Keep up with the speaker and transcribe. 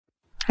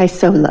I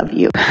so love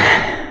you.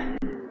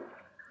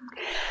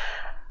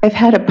 I've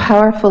had a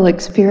powerful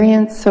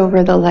experience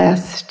over the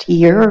last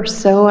year or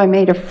so. I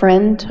made a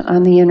friend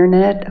on the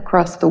internet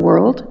across the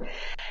world,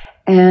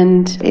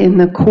 and in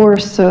the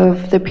course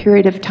of the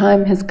period of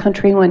time, his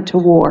country went to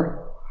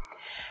war.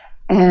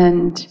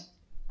 And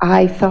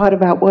I thought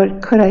about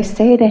what could I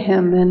say to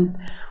him, and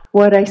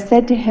what I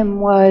said to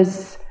him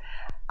was,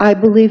 I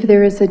believe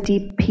there is a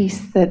deep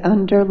peace that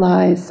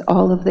underlies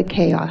all of the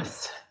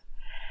chaos.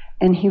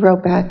 And he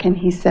wrote back and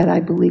he said,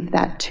 I believe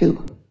that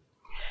too.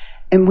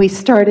 And we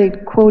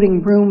started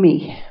quoting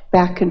Rumi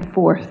back and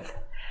forth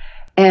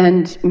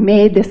and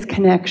made this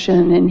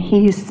connection. And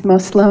he's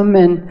Muslim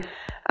and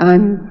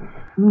I'm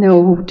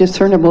no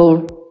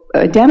discernible,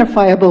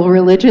 identifiable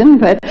religion,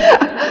 but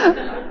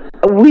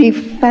we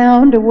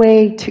found a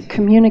way to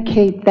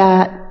communicate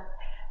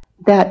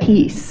that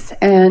peace.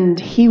 And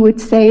he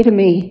would say to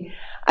me,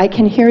 I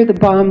can hear the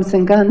bombs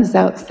and guns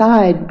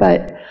outside,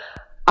 but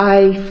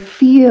I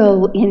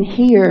feel in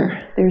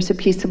here there's a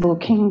peaceable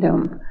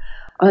kingdom.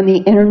 On the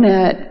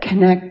internet,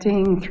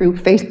 connecting through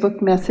Facebook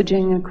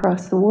messaging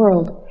across the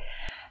world.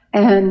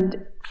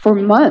 And for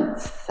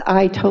months,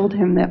 I told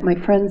him that my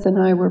friends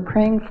and I were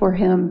praying for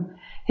him.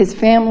 His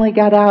family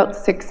got out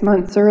 6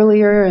 months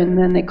earlier, and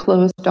then they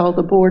closed all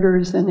the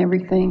borders and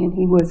everything, and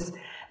he was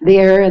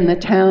there in the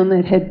town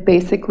that had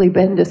basically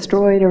been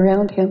destroyed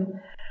around him.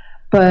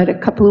 But a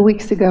couple of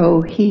weeks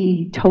ago,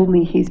 he told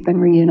me he's been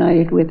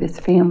reunited with his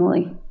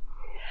family.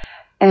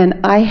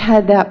 And I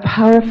had that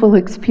powerful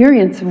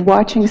experience of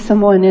watching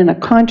someone in a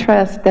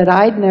contrast that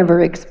I'd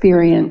never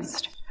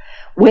experienced,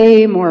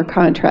 way more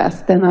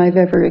contrast than I've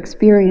ever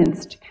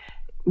experienced,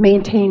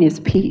 maintain his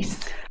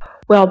peace.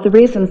 Well, the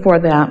reason for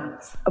that,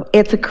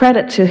 it's a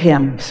credit to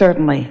him,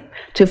 certainly,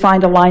 to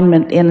find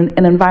alignment in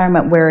an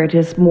environment where it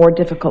is more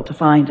difficult to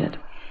find it.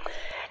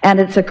 And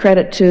it's a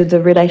credit to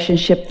the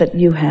relationship that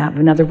you have.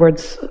 In other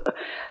words,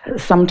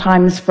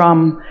 sometimes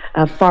from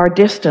a far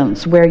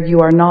distance where you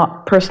are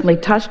not personally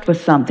touched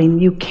with something,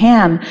 you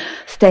can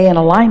stay in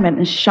alignment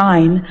and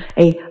shine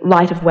a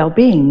light of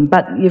well-being.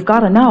 But you've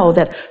got to know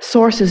that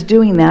Source is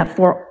doing that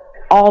for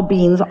all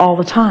beings all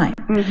the time.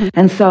 Mm-hmm.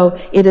 And so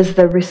it is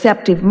the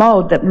receptive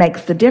mode that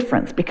makes the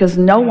difference, because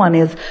no one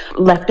is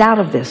left out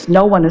of this.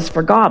 No one is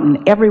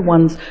forgotten.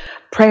 Everyone's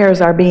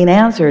prayers are being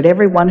answered.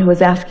 Everyone who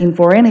is asking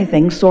for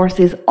anything, Source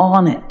is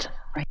on it.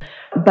 Right.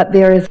 But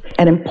there is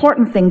an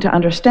important thing to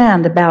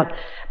understand about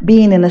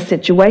being in a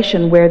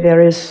situation where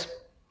there is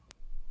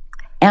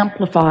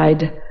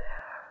amplified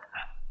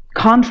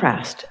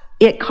contrast.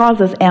 It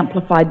causes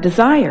amplified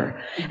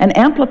desire. And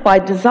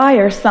amplified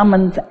desire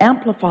summons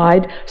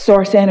amplified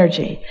source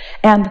energy.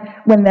 And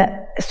when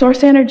the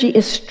source energy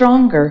is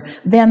stronger,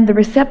 then the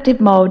receptive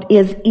mode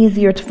is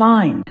easier to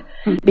find,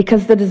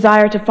 because the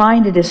desire to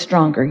find it is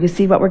stronger. You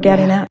see what we're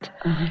getting at?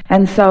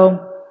 And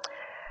so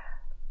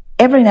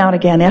every now and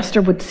again,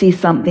 Esther would see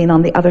something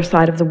on the other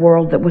side of the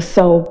world that was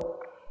so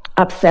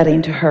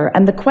upsetting to her.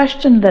 And the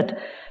question that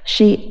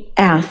she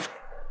asked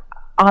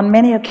on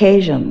many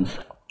occasions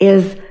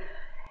is,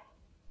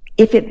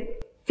 if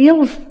it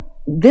feels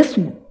this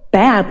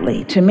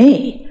badly to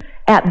me,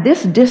 at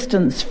this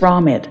distance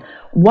from it,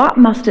 what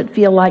must it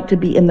feel like to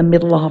be in the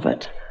middle of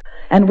it?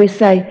 And we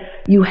say,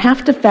 you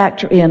have to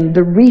factor in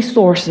the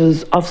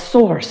resources of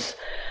Source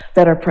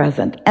that are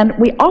present. And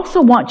we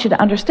also want you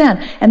to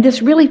understand, and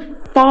this really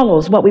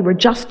follows what we were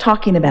just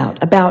talking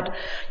about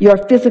your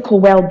physical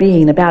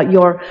well-being, about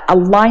your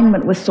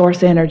alignment with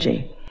Source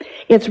energy.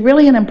 It's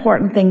really an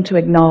important thing to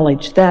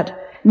acknowledge that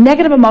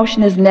negative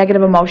emotion is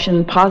negative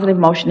emotion, positive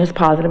emotion is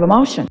positive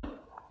emotion.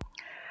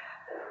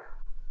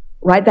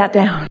 Write that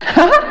down.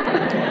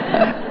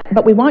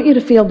 But we want you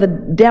to feel the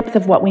depth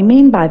of what we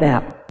mean by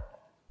that.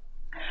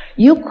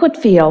 You could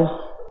feel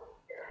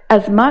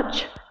as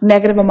much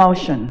negative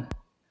emotion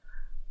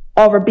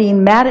over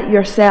being mad at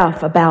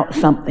yourself about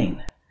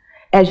something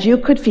as you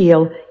could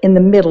feel in the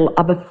middle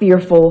of a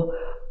fearful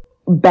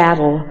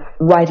battle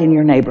right in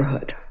your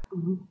neighborhood.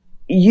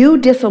 You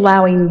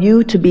disallowing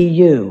you to be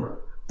you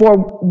for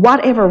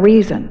whatever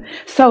reason.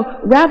 So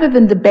rather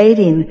than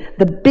debating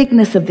the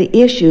bigness of the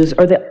issues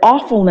or the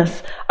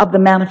awfulness of the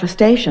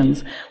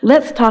manifestations,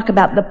 let's talk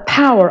about the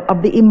power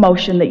of the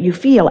emotion that you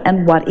feel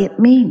and what it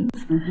means.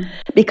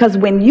 Because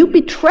when you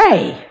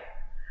betray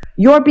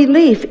your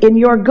belief in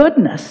your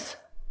goodness,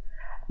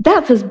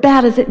 that's as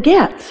bad as it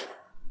gets.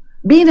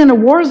 Being in a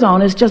war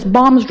zone is just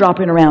bombs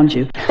dropping around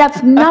you.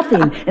 That's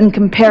nothing in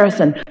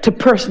comparison to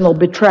personal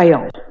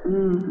betrayal.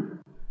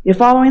 You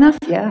following us?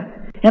 Yeah.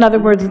 In other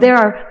words, there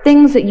are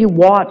things that you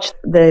watch,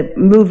 the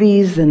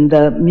movies and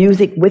the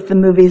music with the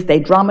movies, they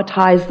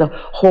dramatize the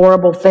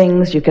horrible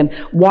things. You can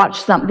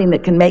watch something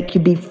that can make you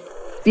be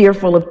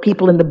fearful of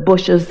people in the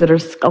bushes that are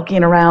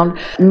skulking around,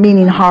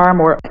 meaning harm,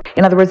 or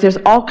in other words, there's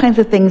all kinds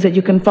of things that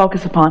you can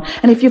focus upon.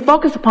 And if you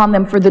focus upon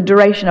them for the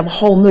duration of a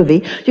whole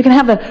movie, you can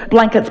have the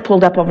blankets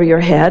pulled up over your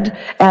head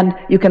and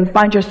you can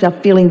find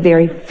yourself feeling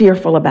very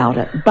fearful about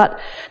it. But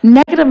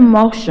negative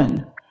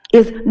emotion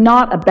is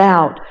not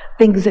about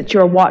things that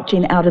you're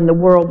watching out in the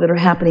world that are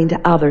happening to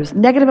others.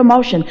 Negative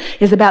emotion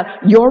is about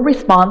your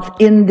response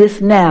in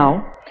this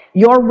now,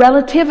 your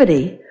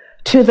relativity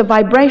to the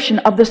vibration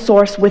of the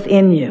source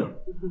within you.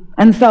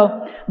 And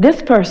so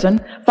this person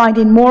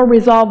finding more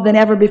resolve than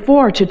ever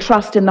before to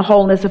trust in the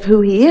wholeness of who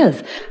he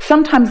is.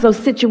 Sometimes those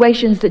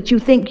situations that you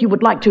think you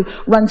would like to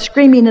run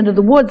screaming into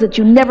the woods that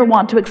you never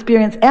want to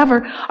experience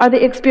ever are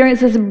the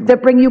experiences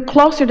that bring you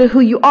closer to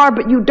who you are,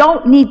 but you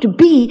don't need to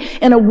be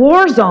in a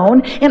war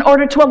zone in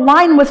order to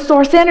align with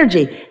source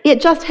energy.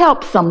 It just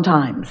helps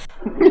sometimes.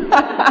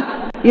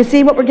 You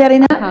see what we're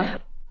getting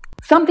at?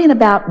 Something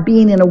about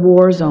being in a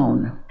war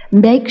zone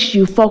makes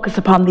you focus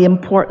upon the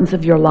importance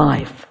of your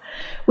life.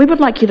 We would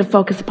like you to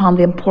focus upon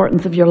the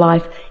importance of your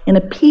life in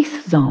a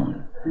peace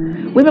zone.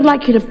 We would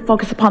like you to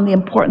focus upon the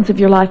importance of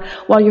your life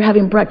while you're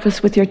having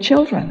breakfast with your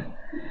children.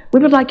 We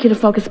would like you to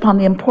focus upon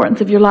the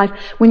importance of your life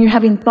when you're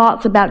having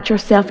thoughts about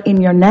yourself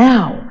in your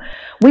now.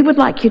 We would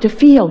like you to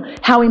feel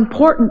how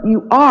important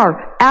you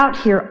are out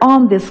here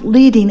on this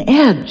leading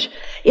edge.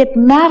 It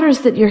matters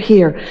that you're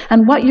here,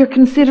 and what you're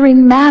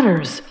considering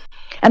matters.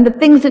 And the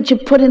things that you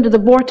put into the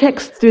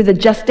vortex through the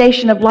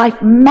gestation of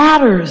life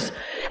matters.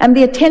 And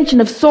the attention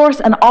of Source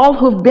and all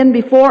who've been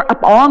before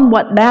upon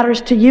what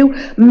matters to you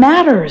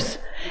matters.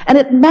 And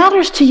it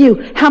matters to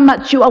you how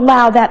much you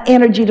allow that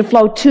energy to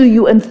flow to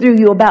you and through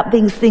you about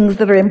these things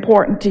that are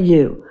important to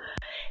you.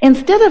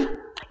 Instead of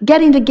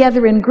getting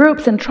together in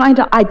groups and trying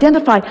to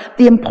identify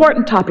the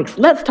important topics,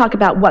 let's talk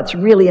about what's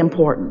really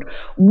important.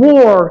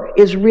 War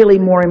is really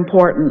more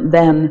important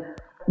than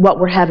what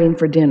we're having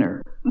for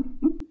dinner.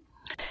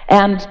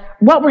 And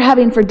what we're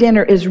having for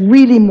dinner is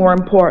really more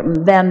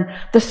important than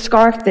the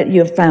scarf that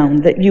you've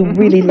found that you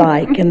really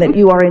like and that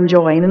you are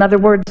enjoying. In other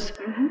words,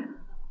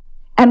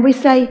 and we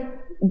say,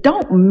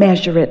 don't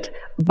measure it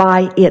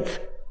by its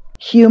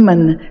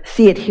human,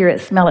 see it, hear it,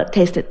 smell it,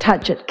 taste it,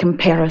 touch it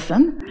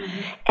comparison.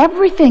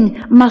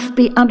 Everything must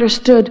be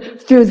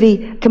understood through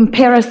the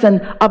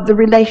comparison of the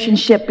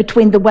relationship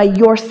between the way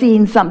you're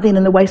seeing something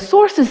and the way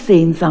Source is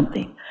seeing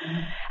something.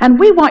 And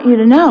we want you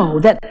to know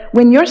that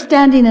when you're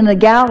standing in a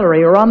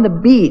gallery or on the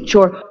beach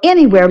or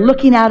anywhere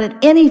looking out at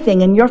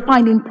anything and you're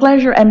finding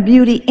pleasure and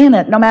beauty in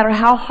it, no matter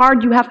how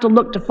hard you have to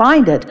look to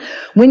find it,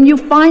 when you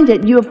find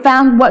it, you have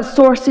found what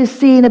Source is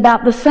seeing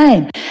about the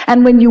same.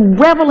 And when you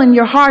revel in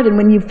your heart and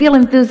when you feel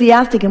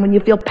enthusiastic and when you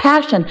feel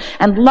passion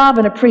and love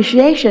and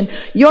appreciation,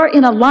 you're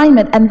in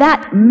alignment, and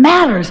that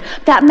matters.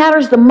 That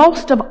matters the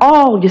most of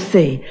all, you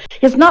see.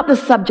 It's not the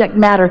subject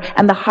matter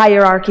and the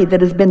hierarchy that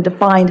has been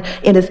defined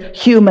in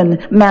its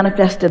human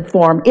manifested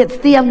form. It's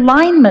the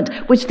alignment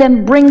which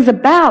then brings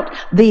about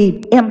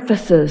the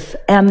emphasis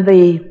and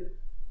the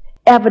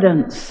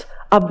evidence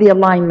of the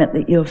alignment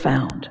that you have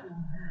found.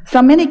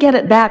 So many get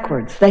it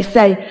backwards. They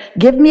say,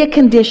 give me a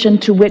condition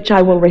to which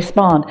I will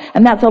respond.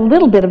 And that's a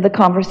little bit of the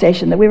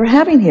conversation that we were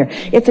having here.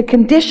 It's a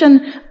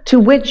condition to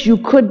which you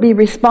could be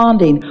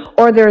responding,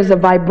 or there is a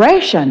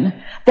vibration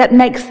that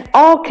makes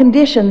all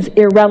conditions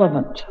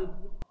irrelevant.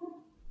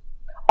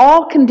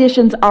 All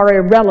conditions are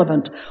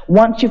irrelevant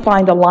once you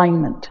find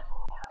alignment.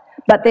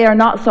 But they are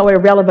not so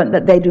irrelevant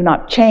that they do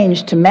not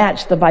change to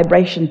match the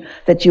vibration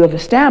that you have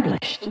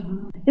established.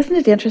 Isn't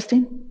it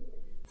interesting?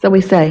 So we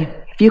say,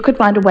 if you could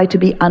find a way to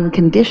be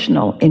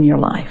unconditional in your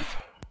life,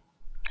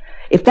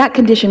 if that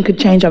condition could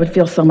change, I would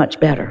feel so much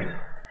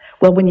better.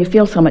 Well, when you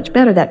feel so much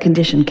better, that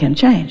condition can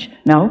change.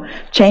 No,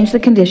 change the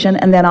condition,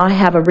 and then I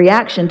have a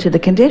reaction to the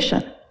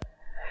condition.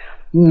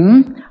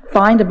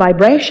 Find a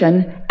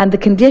vibration, and the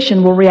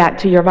condition will react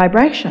to your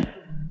vibration.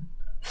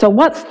 So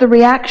what's the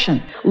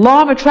reaction?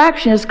 Law of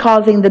attraction is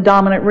causing the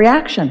dominant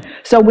reaction.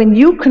 So when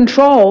you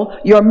control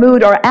your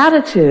mood or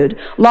attitude,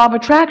 law of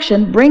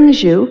attraction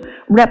brings you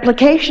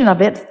replication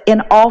of it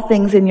in all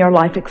things in your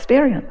life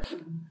experience.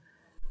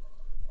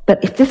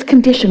 But if this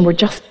condition were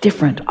just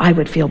different, I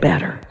would feel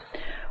better.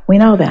 We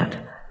know that.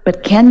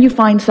 But can you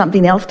find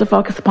something else to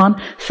focus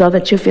upon so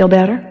that you feel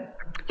better?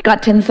 You've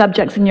got 10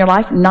 subjects in your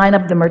life, 9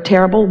 of them are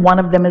terrible, 1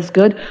 of them is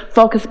good.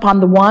 Focus upon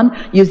the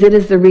one, use it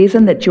as the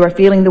reason that you are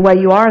feeling the way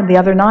you are, and the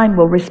other 9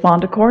 will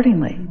respond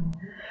accordingly.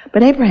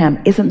 But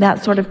Abraham, isn't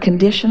that sort of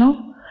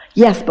conditional?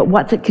 Yes, but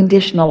what's it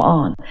conditional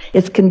on?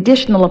 It's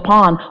conditional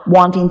upon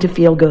wanting to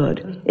feel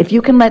good. If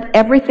you can let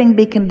everything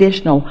be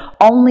conditional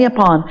only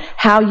upon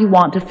how you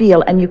want to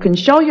feel, and you can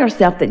show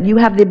yourself that you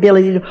have the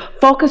ability to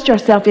focus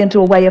yourself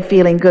into a way of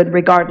feeling good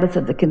regardless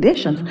of the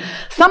conditions,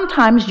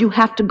 sometimes you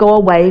have to go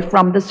away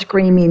from the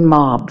screaming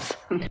mobs.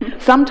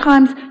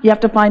 Sometimes you have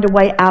to find a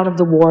way out of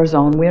the war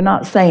zone. We're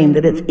not saying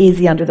that it's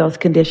easy under those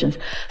conditions.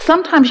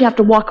 Sometimes you have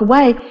to walk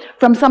away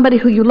from somebody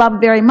who you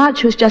love very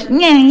much, who's just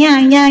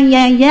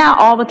yeah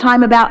all the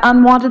time about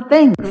unwanted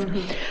things.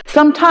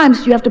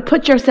 Sometimes you have to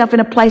put yourself in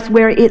a place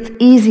where it's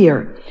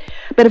easier.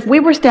 But if we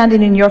were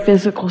standing in your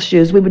physical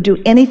shoes, we would do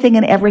anything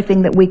and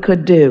everything that we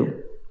could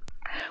do,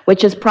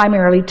 which is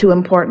primarily 2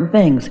 important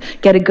things.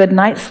 Get a good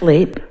night's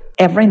sleep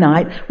every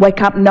night,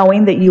 wake up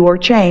knowing that you are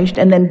changed,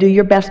 and then do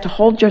your best to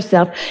hold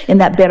yourself in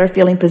that better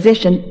feeling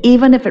position,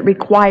 even if it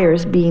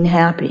requires being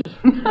happy.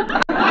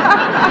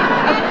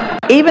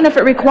 Even if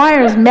it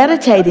requires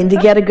meditating to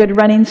get a good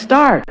running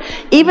start.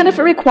 Even if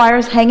it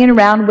requires hanging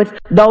around with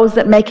those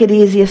that make it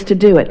easiest to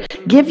do it.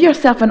 Give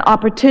yourself an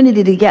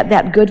opportunity to get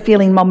that good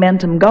feeling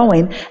momentum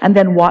going, and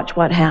then watch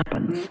what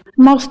happens.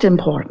 Most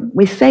important,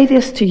 we say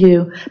this to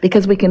you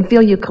because we can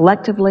feel you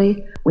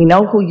collectively. We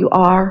know who you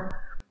are.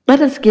 Let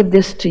us give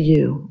this to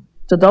you,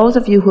 to those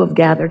of you who have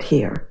gathered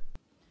here.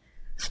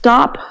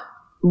 Stop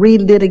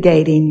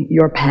relitigating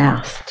your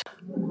past.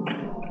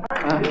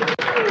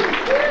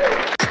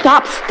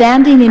 Stop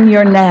standing in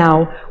your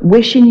now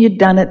wishing you'd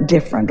done it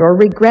different or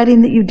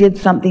regretting that you did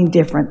something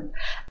different.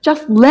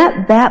 Just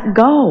let that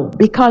go,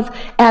 because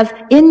as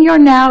in your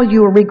now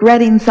you are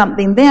regretting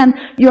something then,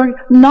 you're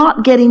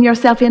not getting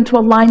yourself into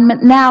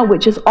alignment now,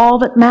 which is all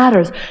that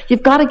matters.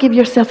 You've got to give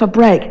yourself a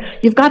break.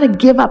 You've got to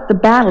give up the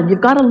battle.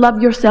 You've got to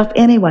love yourself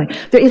anyway.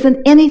 There isn't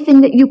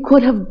anything that you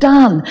could have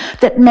done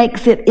that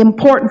makes it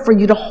important for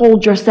you to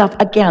hold yourself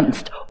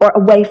against or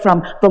away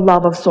from the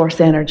love of source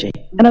energy.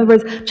 In other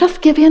words,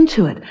 just give in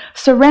to it.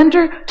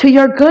 Surrender to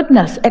your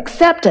goodness.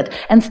 Accept it.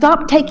 And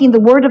stop taking the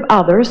word of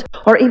others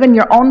or even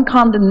your own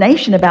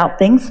condemnation about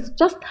things.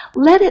 Just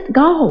let it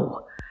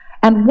go.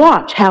 And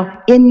watch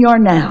how in your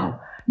now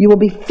you will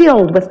be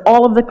filled with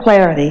all of the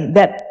clarity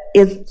that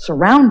is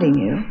surrounding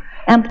you.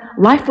 And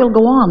life will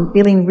go on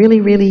feeling really,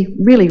 really,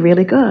 really,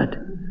 really good.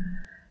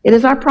 It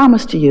is our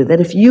promise to you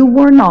that if you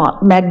were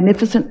not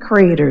magnificent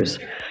creators,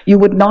 you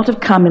would not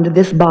have come into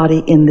this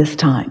body in this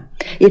time.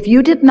 If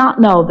you did not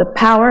know the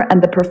power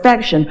and the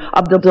perfection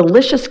of the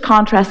delicious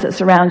contrast that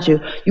surrounds you,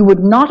 you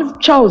would not have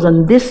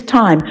chosen this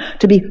time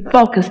to be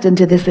focused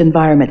into this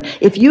environment.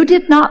 If you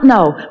did not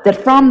know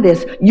that from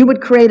this you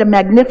would create a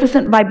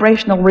magnificent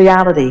vibrational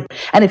reality,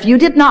 and if you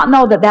did not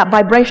know that that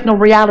vibrational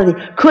reality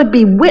could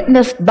be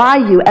witnessed by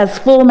you as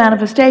full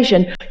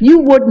manifestation, you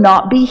would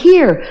not be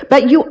here.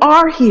 But you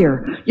are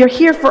here. You're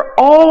here for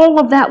all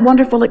of that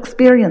wonderful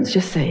experience,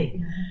 you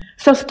see.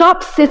 So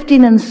stop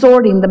sifting and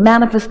sorting the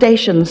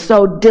manifestations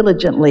so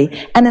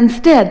diligently, and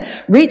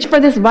instead reach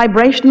for this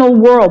vibrational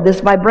world,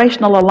 this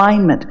vibrational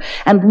alignment,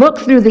 and look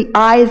through the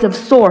eyes of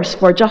Source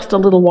for just a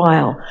little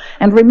while.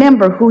 And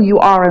remember who you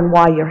are and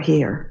why you're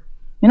here.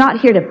 You're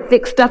not here to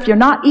fix stuff. You're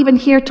not even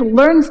here to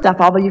learn stuff,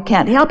 although you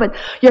can't help it.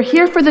 You're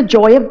here for the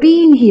joy of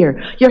being here.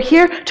 You're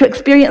here to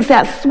experience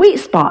that sweet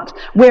spot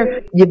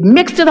where you've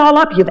mixed it all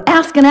up. You've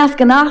asked and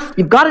asked and asked.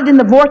 You've got it in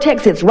the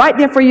vortex. It's right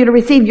there for you to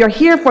receive. You're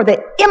here for the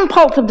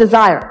impulse of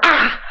desire.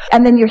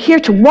 And then you're here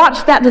to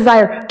watch that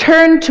desire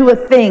turn to a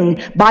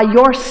thing by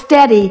your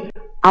steady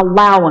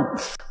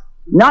allowance.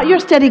 Not your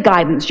steady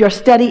guidance, your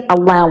steady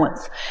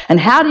allowance. And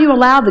how do you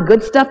allow the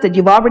good stuff that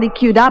you've already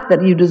queued up,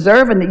 that you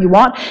deserve and that you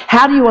want?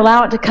 How do you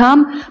allow it to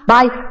come?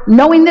 By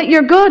knowing that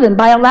you're good and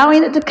by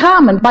allowing it to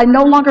come, and by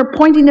no longer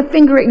pointing a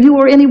finger at you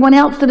or anyone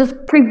else that is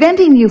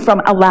preventing you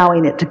from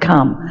allowing it to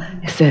come.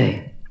 You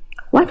see,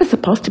 life is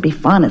supposed to be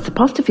fun. It's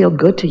supposed to feel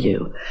good to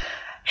you.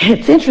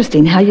 It's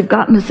interesting how you've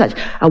gotten to such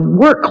a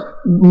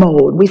work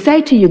mode. We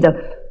say to you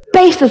the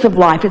basis of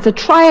life, it's a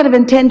triad of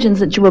intentions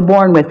that you were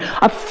born with,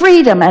 of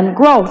freedom and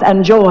growth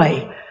and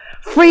joy.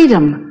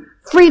 Freedom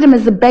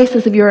is the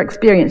basis of your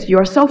experience. You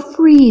are so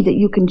free that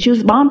you can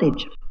choose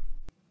bondage.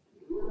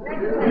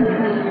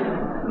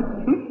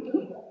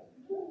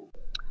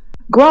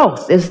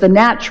 Growth is the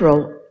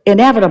natural,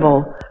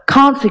 inevitable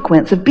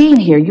consequence of being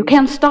here. You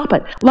can't stop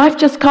it. Life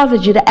just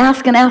causes you to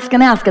ask and ask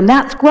and ask, and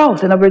that's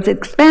growth. In other words,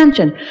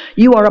 expansion.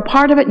 You are a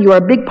part of it, you are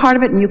a big part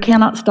of it, and you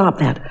cannot stop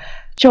that.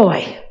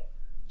 Joy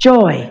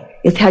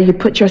is how you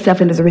put yourself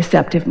into the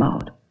receptive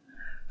mode.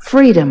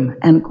 Freedom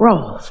and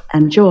growth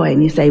and joy.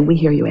 And you say, we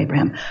hear you,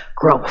 Abraham.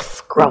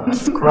 Growth.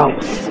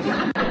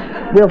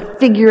 We'll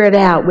figure it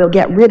out. We'll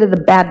get rid of the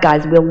bad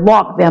guys. We'll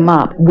lock them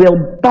up.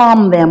 We'll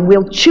bomb them.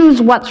 We'll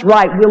choose what's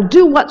right. We'll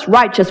do what's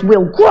righteous.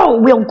 We'll grow.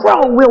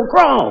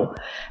 And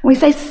we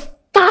say,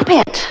 stop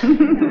it.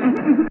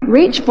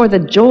 Reach for the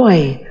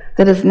joy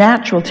that is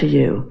natural to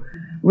you.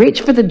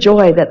 Reach for the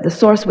joy that the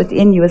source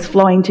within you is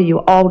flowing to you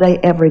all day,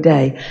 every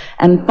day,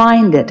 and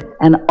find it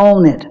and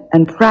own it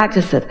and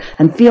practice it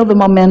and feel the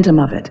momentum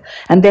of it,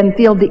 and then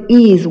feel the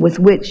ease with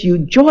which you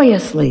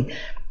joyously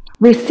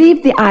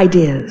receive the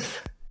ideas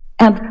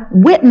and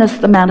witness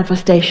the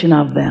manifestation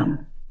of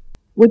them.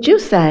 Would you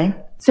say,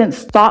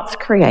 since thoughts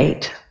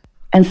create,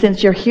 and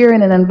since you're here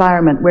in an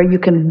environment where you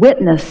can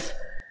witness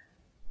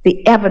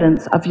the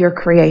evidence of your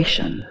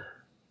creation,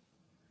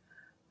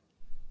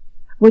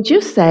 would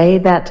you say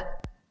that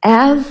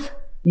as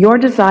your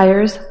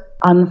desires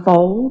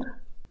unfold,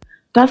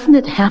 doesn't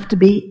it have to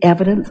be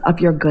evidence of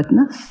your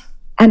goodness?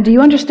 And do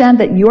you understand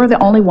that you're the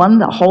only one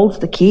that holds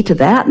the key to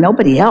that?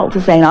 Nobody else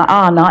is saying,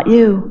 not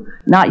you,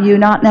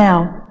 not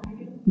now.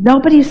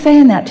 Nobody's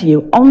saying that to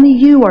you. Only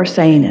you are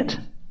saying it.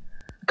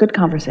 Good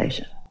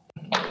conversation.